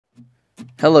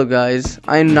Hello guys,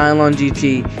 I'm Nylon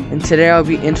GT, and today I'll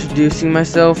be introducing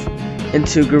myself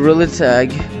into Gorilla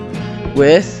Tag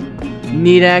with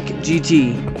Nylon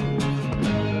GT.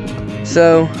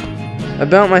 So,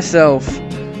 about myself,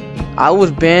 I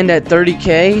was banned at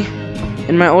 30k,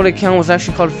 and my old account was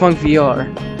actually called Funk VR.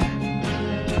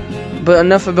 But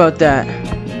enough about that.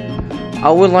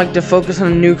 I would like to focus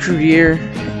on a new career,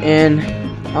 and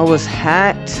I was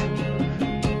hacked,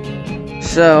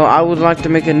 so I would like to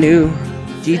make a new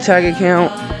G-Tag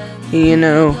account, and,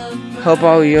 help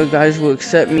all you guys who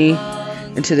accept me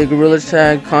into the Gorilla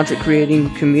Tag content creating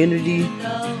community,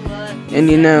 and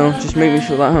just make me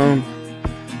feel at home.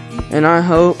 And I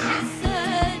hope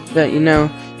that you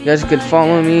guys could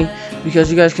follow me,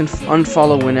 because you guys can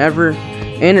unfollow whenever,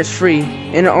 and it's free,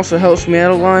 and it also helps me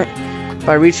out a lot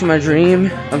by reaching my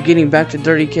dream of getting back to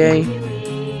 30k.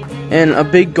 And a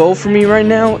big goal for me right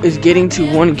now is getting to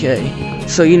 1k.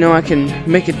 So I can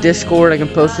make a Discord, I can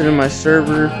post it in my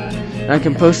server, and I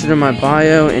can post it in my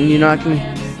bio, and I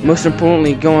can, most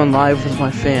importantly, go on live with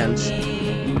my fans.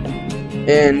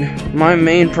 And my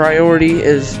main priority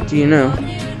is to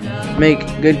make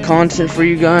good content for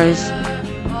you guys,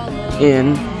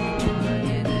 and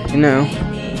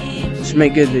just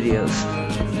make good videos.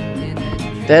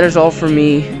 That is all for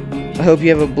me. I hope you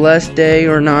have a blessed day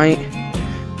or night,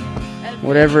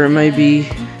 whatever it may be.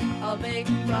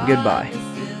 Goodbye.